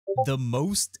The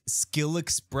most skill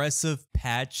expressive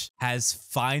patch has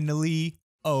finally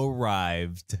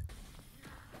arrived.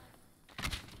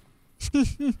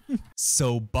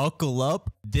 So buckle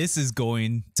up. This is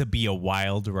going to be a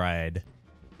wild ride.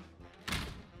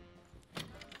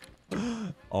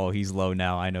 Oh, he's low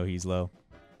now. I know he's low.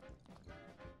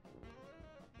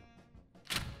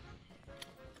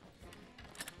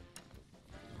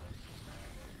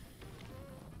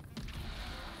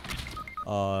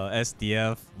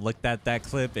 SDF looked at that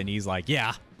clip and he's like,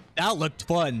 yeah, that looked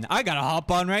fun. I gotta hop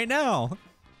on right now.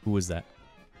 Who was that?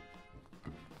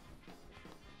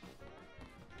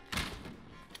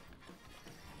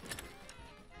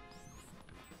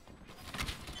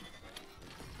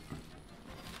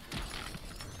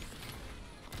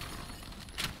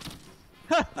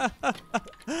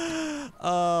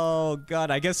 Oh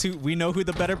god, I guess we know who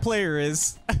the better player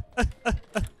is.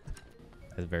 That's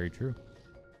very true.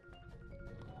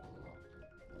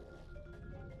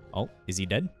 Oh, is he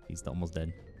dead? He's almost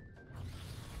dead.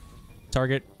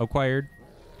 Target acquired.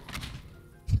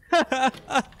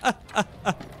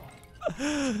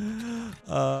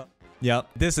 Yep,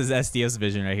 this is SDF's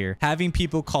vision right here. Having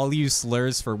people call you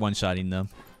slurs for one-shotting them.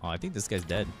 Oh, I think this guy's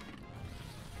dead.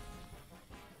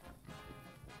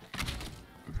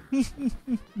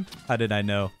 How did I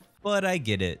know? But I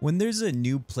get it. When there's a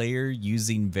new player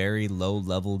using very low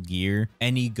level gear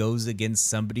and he goes against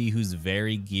somebody who's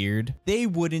very geared, they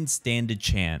wouldn't stand a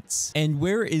chance. And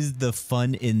where is the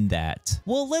fun in that?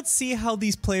 Well, let's see how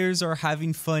these players are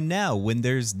having fun now when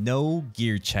there's no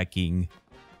gear checking.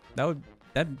 That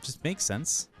just makes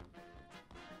sense.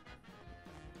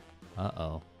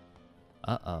 Uh-oh.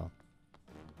 Uh-oh.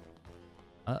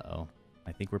 Uh-oh.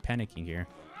 I think we're panicking here.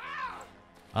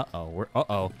 Uh-oh.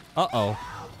 Uh-oh. Uh-oh.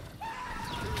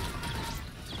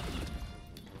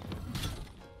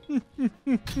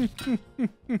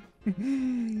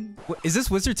 Is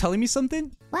this wizard telling me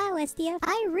something? Wow, SDF,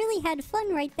 I really had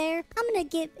fun right there. I'm gonna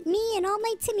get me and all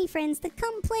my Timmy friends to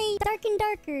come play Dark and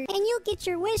Darker, and you'll get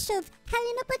your wish of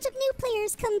having a bunch of new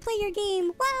players come play your game.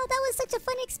 Wow, that was such a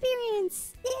fun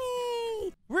experience.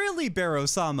 Yay! Really,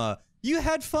 Barrow-sama? You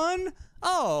had fun?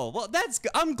 Oh, well,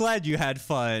 I'm glad you had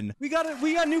fun. We got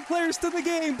new players to the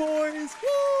game, boys.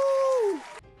 Woo!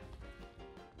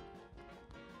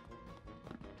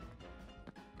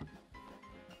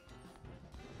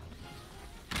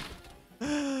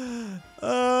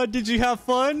 Did you have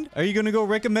fun? Are you gonna go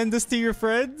recommend this to your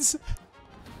friends?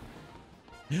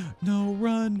 No,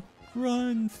 run,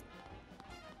 run.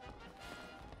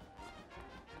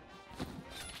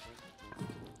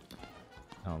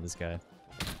 Oh, this guy.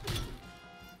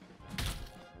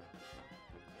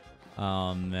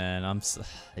 Oh man,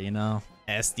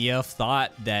 SDF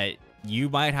thought that you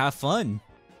might have fun.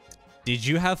 Did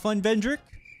you have fun, Vendrick?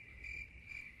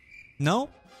 No?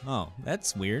 Oh,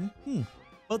 that's weird.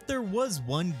 But there was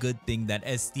one good thing that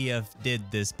SDF did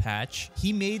this patch.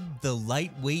 He made the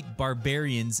lightweight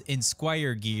barbarians in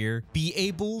Squire gear be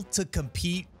able to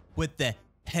compete with the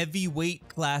heavyweight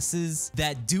classes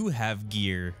that do have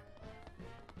gear.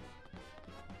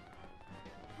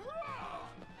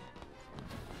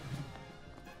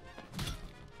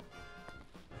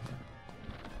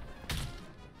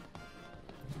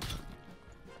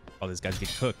 Oh, this guy's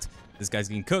getting cooked. This guy's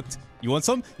getting cooked. You want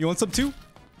some? You want some too?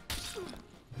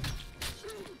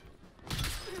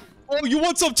 Oh, you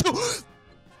want some too?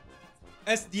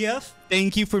 SDF,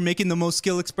 thank you for making the most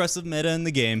skill expressive meta in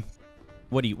the game.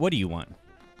 What do you want?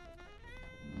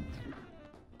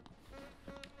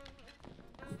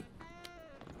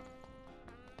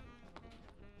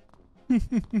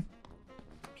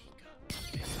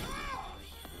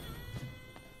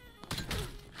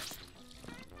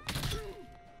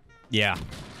 Yeah.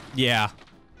 Yeah.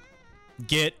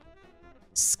 Get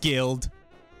skilled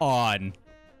on.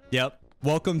 Yep.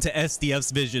 Welcome to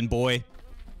SDF's vision, boy.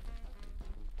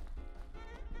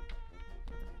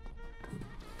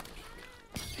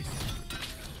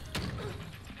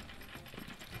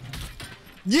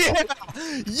 Yeah!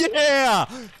 Yeah!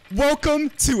 Welcome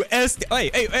to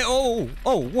Hey, oh,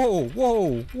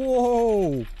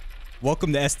 whoa.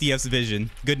 Welcome to SDF's vision.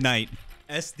 Good night.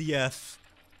 SDF.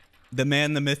 The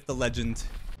man, the myth, the legend.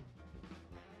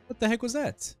 What the heck was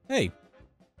that? Hey.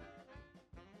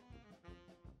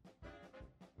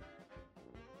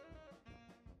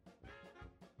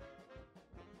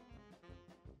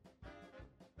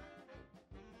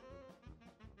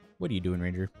 What are you doing,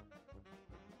 Ranger?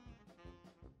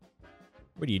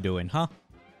 What are you doing, huh?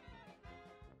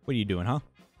 What are you doing, huh?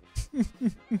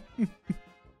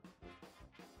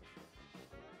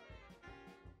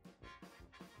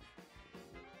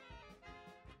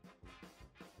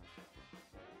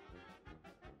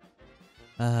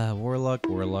 Warlock,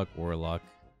 warlock, warlock.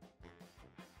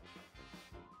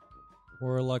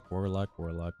 Warlock, warlock,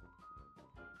 warlock.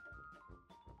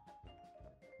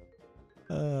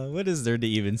 What is there to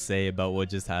even say about what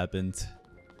just happened?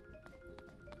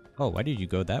 Oh, why did you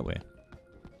go that way?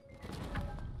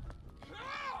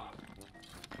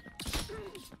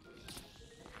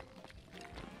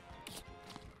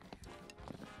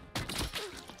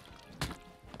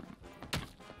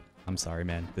 I'm sorry,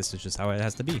 man. This is just how it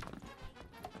has to be.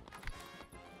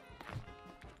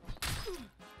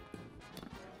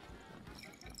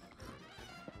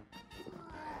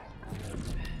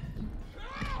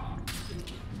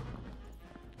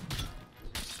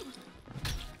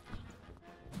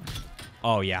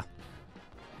 Oh, yeah.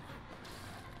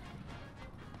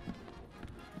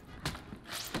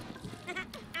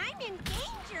 I'm in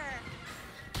danger.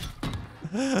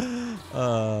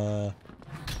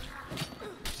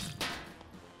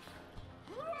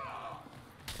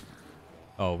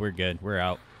 Oh, we're good. We're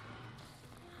out.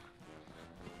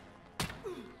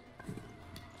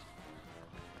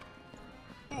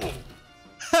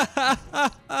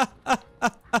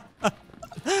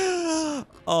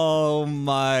 Oh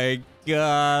my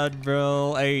god,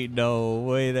 bro. Ain't no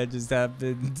way that just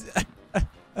happened. What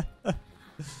are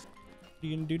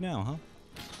you gonna do now, huh?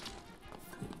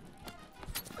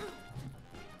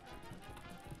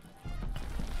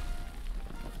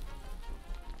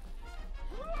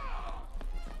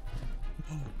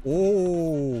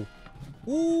 Oh,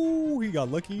 ooh, he got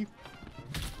lucky.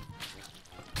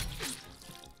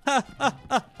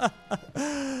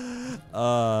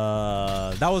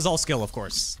 That was all skill, of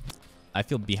course. I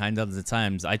feel behind other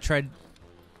times. I tried.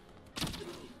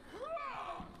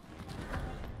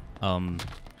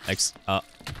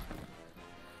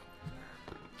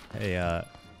 Hey,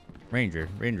 Ranger.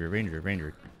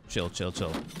 Chill.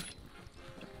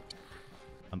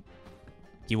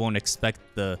 He won't expect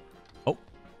the. Oh.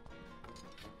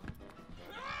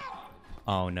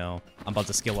 Oh no! I'm about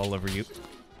to skill all over you.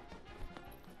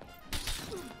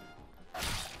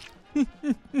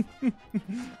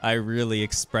 I really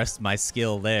expressed my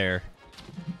skill there.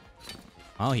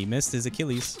 Oh, he missed his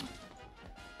Achilles.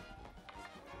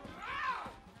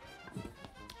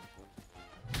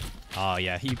 Oh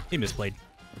yeah, he misplayed.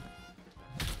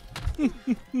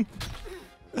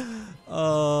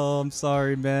 Oh, I'm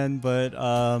sorry, man, but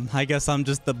I guess I'm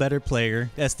just the better player.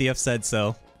 SDF said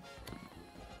so.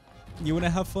 You wanna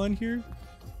have fun here?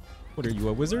 What are you,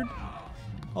 a wizard?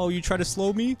 Oh, you try to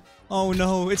slow me? Oh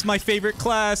no, it's my favorite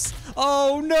class.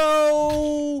 Oh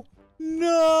no!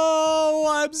 No,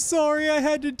 I'm sorry I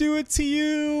had to do it to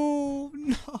you.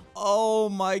 No. Oh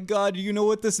my god, you know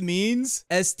what this means?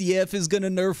 SDF is gonna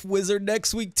nerf wizard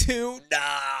next week too.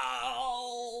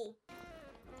 No!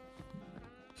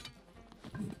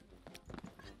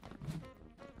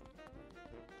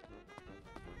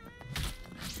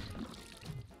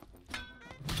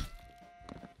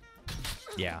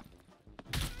 Yeah.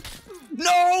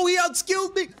 No, he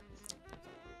outskilled me.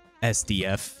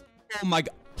 SDF. Oh my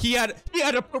god. He had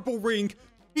a purple ring.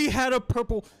 He had a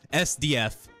purple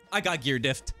SDF. I got gear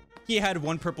diffed. He had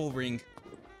one purple ring.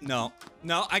 No,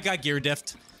 I got gear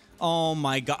diffed. Oh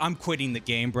my god. I'm quitting the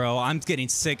game, bro. I'm getting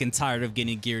sick and tired of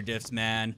getting gear diffed, man.